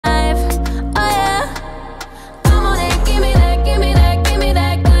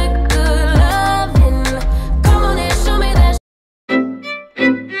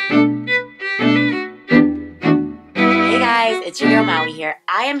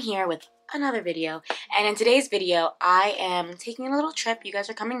I am here with another video, and in today's video I am taking a little trip. You guys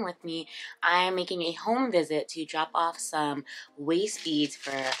are coming with me. I am making a home visit to drop off some waist beads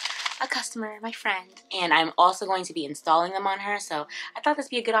for a customer, my friend, and I'm also going to be installing them on her, so I thought this would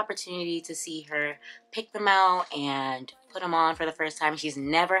be a good opportunity to see her pick them out and put them on for the first time. She's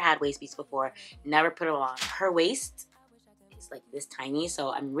never had waist beads before, never put them on. Her waist is like this tiny,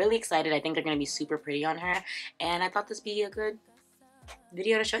 so I'm really excited. I think they're going to be super pretty on her, and I thought this would be a good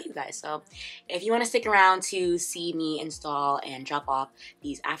video to show you guys. So if you want to stick around to see me install and drop off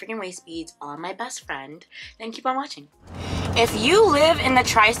these African waist beads on my best friend, then keep on watching. If you live in the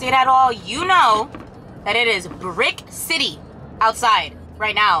tri-state at all, you know that it is brick city outside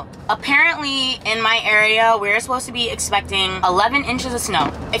right now. Apparently in my area we're supposed to be expecting 11 inches of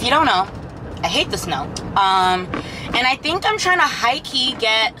snow. If you don't know, I hate the snow. And I think I'm trying to high-key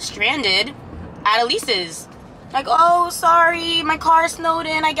get stranded at Elise's. Like, oh, sorry, my car snowed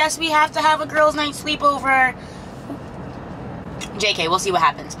in. I guess we have to have a girls' night sleepover. JK, we'll see what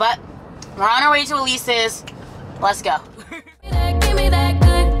happens. But we're on our way to Elise's. Let's go. Give me that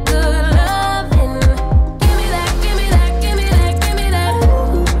good, good loving. Give me that, give me that, give me that, give me that.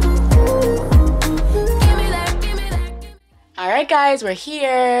 Give me that, give me that. Alright guys, we're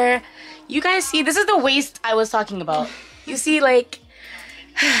here. You guys see, this is the waist I was talking about. You see, like,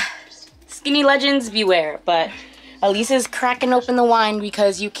 skinny legends beware, but Elise is cracking open the wine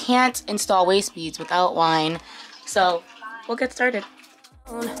because you can't install waist beads without wine. So we'll get started.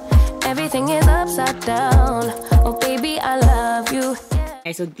 Everything is upside down. Oh baby, I love you.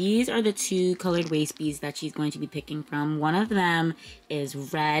 Okay, so these are the two colored waist beads that she's going to be picking from. One of them is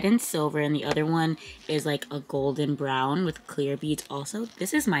red and silver, and the other one is like a golden brown with clear beads also.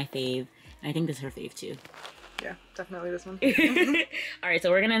 This is my fave, and I think this is her fave too. Yeah, definitely this one. Alright, so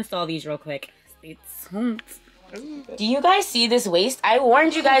we're gonna install these real quick. Stay tuned. Do you guys see this waist? I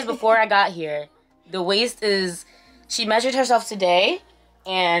warned you guys before I got here. The waist is, she measured herself today,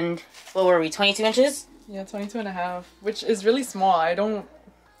 and what were we, 22 inches? Yeah, 22 and a half, which is really small.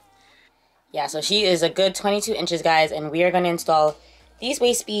 Yeah, so she is a good 22 inches, guys, and we are going to install these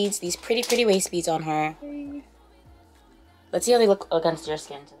waist beads, these pretty, pretty waist beads on her. Let's see how they look against your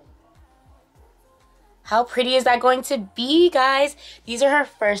skin today. How pretty is that going to be, guys? These are her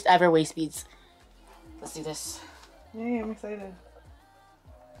first ever waist beads. Let's do this. Yay, I'm excited.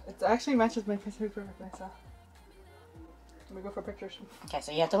 It actually matches my face perfectly, so let me go for pictures. Okay,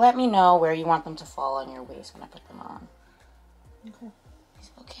 so you have to let me know where you want them to fall on your waist when I put them on. Okay.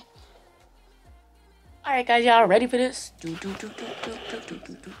 Okay. Alright guys, y'all ready for this?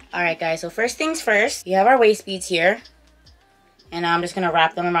 Alright guys, so first things first, we have our waist beads here. And I'm just going to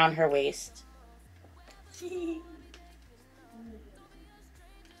wrap them around her waist.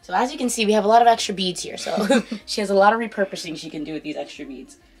 So as you can see, we have a lot of extra beads here. So she has a lot of repurposing she can do with these extra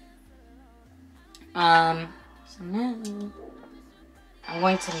beads. So now I'm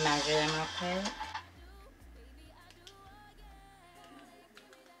going to measure them real quick.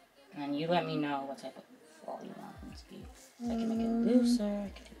 And then you let me know what type of fall you want them to be. I can make it looser,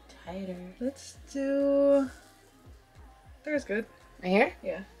 I can do it tighter. Let's do... There's good. Right here?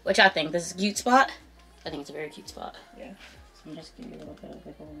 Yeah. What y'all think? This is a cute spot? I think it's a very cute spot. Yeah. So I'm just giving you a little bit of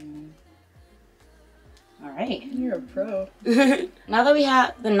wiggle room. Alright. You're a pro. Now that we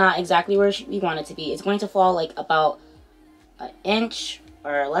have the knot exactly where we want it to be, it's going to fall like about an inch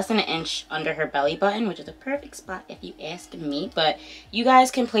or less than an inch under her belly button, which is a perfect spot if you ask me. But you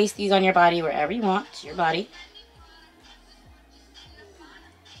guys can place these on your body wherever you want. It's your body.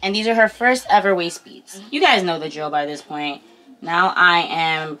 And these are her first ever waist beads. You guys know the drill by this point. Now I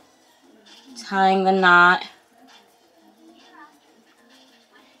am tying the knot.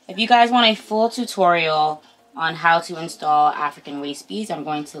 If you guys want a full tutorial on how to install African waist beads, I'm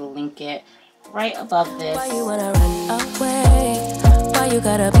going to link it right above this. Why you wanna run away? Why you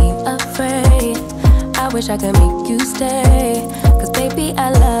gotta be afraid? I wish I could make you stay, cause baby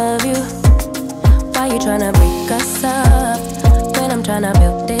I love you. Why you tryna break us up when I'm tryna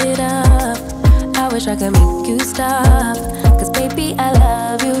build it up? I wish I could make you stop, cause baby I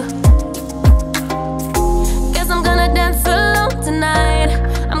love you. Guess I'm gonna dance alone tonight.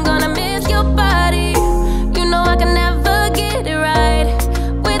 I'm gonna miss your body. You know I can never get it right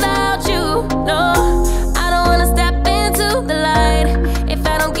without you. No, I don't wanna step into the light if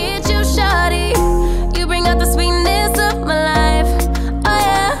I don't get you, shawty. You bring out the sweetness of my life. Oh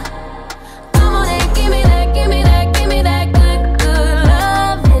yeah. Come on and give me that, give me that, give me that good, good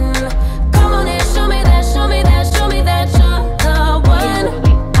loving. Come on and show me that, show me that, show me that you're the one.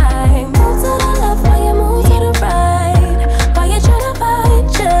 I move to the left while you move to the right. Why you tryna fight?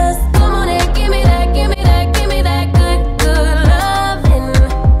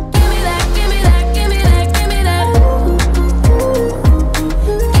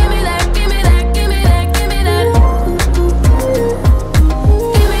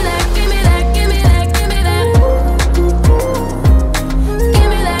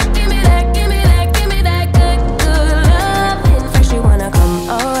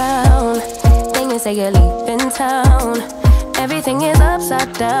 say you're leaving town. Everything is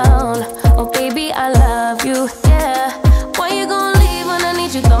upside down. Oh baby, I love you, yeah. Why you gonna leave when I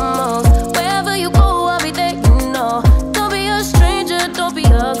need you the most? Wherever you go, I'll be there, you know. Don't be a stranger, don't be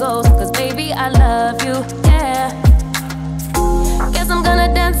a ghost. Cause baby, I love you, yeah. Guess I'm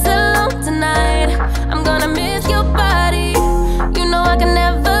gonna dance alone tonight. I'm gonna miss your body. You know I can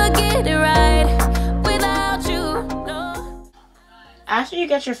never get it right without you, no. After you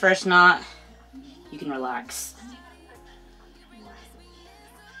get your first knot, you can relax.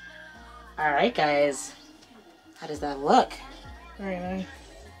 Alright guys, how does that look? Very nice.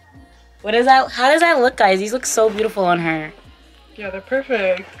 What is that? How does that look, guys? These look so beautiful on her. Yeah, they're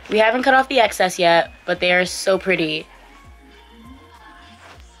perfect. We haven't cut off the excess yet, but they are so pretty.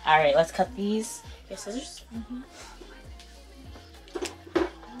 Alright, let's cut these. Your scissors?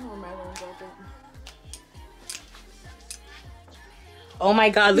 Oh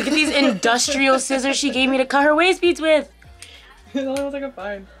my god, look at these industrial scissors she gave me to cut her waist beads with. It only was like a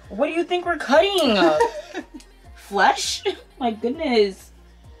fine. What do you think we're cutting? Flesh? My goodness.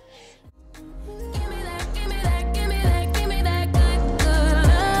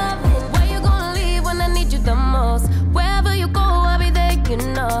 The most. Wherever you go, I'll be there, you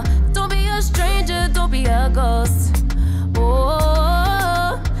know. Don't be a stranger, don't be a ghost.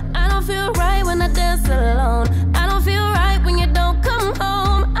 Oh, I don't feel right when I dance alone. I don't feel right when you don't come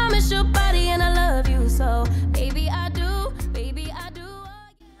home. I miss your body and I love you so. Baby, I do, baby, I do.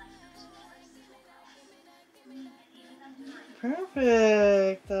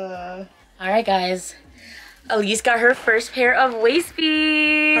 Perfect. Alright guys, Elise got her first pair of waist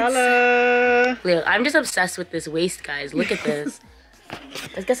beads. Hello. Look, I'm just obsessed with this waist, guys. Look at this.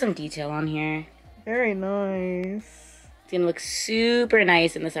 Let's get some detail on here. Very nice. It's gonna look super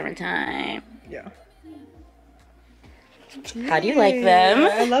nice in the summertime. Yeah. How do you like them?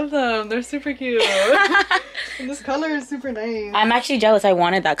 I love them. They're super cute. And this color is super nice. I'm actually jealous. I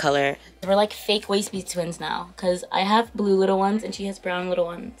wanted that color. We're like fake waist bead twins now, because I have blue little ones and she has brown little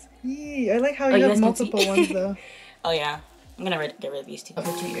ones. Yee, I like how Oh, you you have guys can multiple see. ones though. Oh yeah, I'm gonna get rid of these two for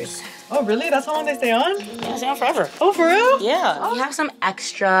 2 years. Oh really? That's how long they stay on? Yeah, stay on forever. Oh for real? Yeah. We have some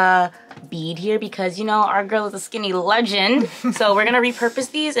extra bead here because, you know, our girl is a skinny legend. So we're gonna repurpose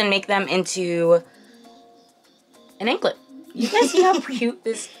these and make them into an anklet. You guys see how cute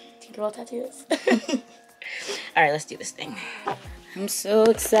this Tinkerbell tattoo is? Alright, let's do this thing. I'm so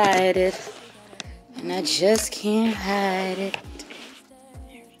excited. And I just can't hide it.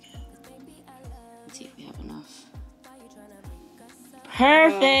 There we go. Let's see if we have enough.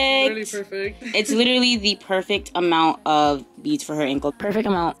 Perfect! Really perfect. It's literally the perfect amount of beads for her ankle. Perfect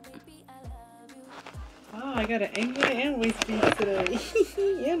amount. Oh, I got an anklet and waist beads today.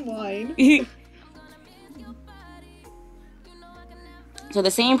 And wine. So the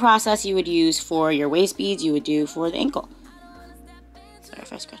same process you would use for your waist beads, you would do for the ankle. Sorry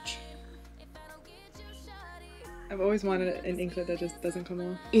if I scratch. I've always wanted an anklet that just doesn't come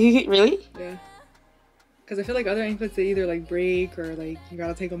off. Really? Yeah. Because I feel like other anklets, they either like break or like you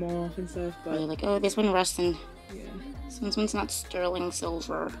gotta take them off and stuff. Or But you're like, oh, this one rusting. yeah. This one's not sterling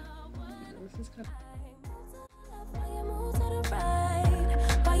silver. This is kind of...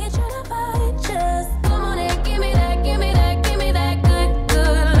 Why you tryna fight? Just come on and give me that, give me that, give me that good,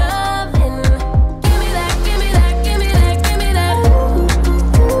 good loving. Give me that, give me that, give me that, give me that.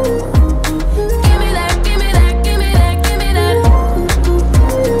 Give me that, give me that, give me that, give me that.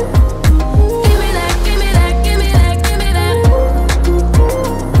 Give me that, give me that, give me that, give me that.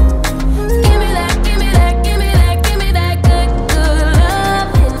 Give me that, give me that, give me that, give me that good, good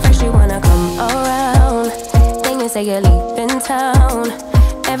loving. First you wanna come around, then you say you're leaving town.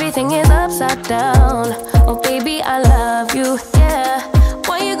 Everything is upside down. Oh baby, I love you, yeah.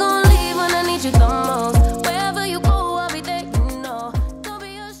 Why you gonna leave when I need you the most? Wherever you go, I'll be there, you know. Don't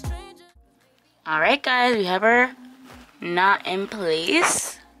be a stranger. Alright guys, we have her knot in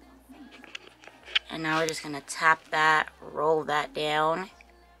place. And now we're just gonna tap that, roll that down.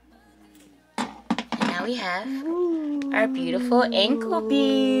 And now we have our beautiful ankle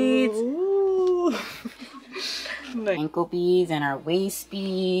beads. Ooh. Ankle beads and our waist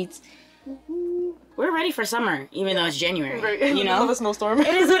beads. We're ready for summer, even though it's January. Right. You know? A snowstorm. It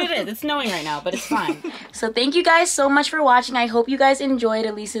is what it is. It's snowing right now, but it's fine. So thank you guys so much for watching. I hope you guys enjoyed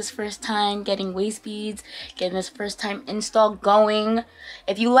Elise's first time getting waist beads, getting this first time install going.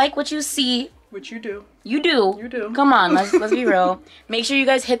 If you like what you see, Which you do. you do. You do. Come on, let's be real. Make sure you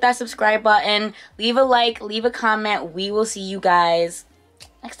guys hit that subscribe button. Leave a like, leave a comment. We will see you guys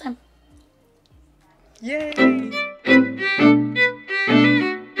next time. Yay!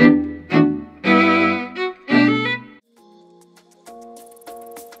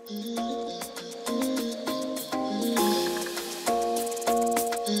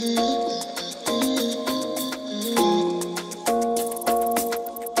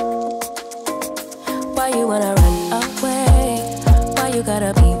 Why you wanna run away? Why you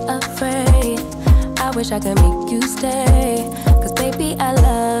gotta be afraid? I wish I could make you stay, 'cause baby, I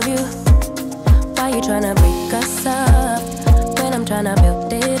love you. Why you tryna break us up when I'm tryna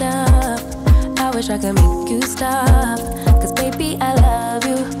build it up? I wish I could make you stop, 'cause baby, I love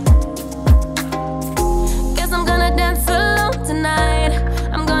you.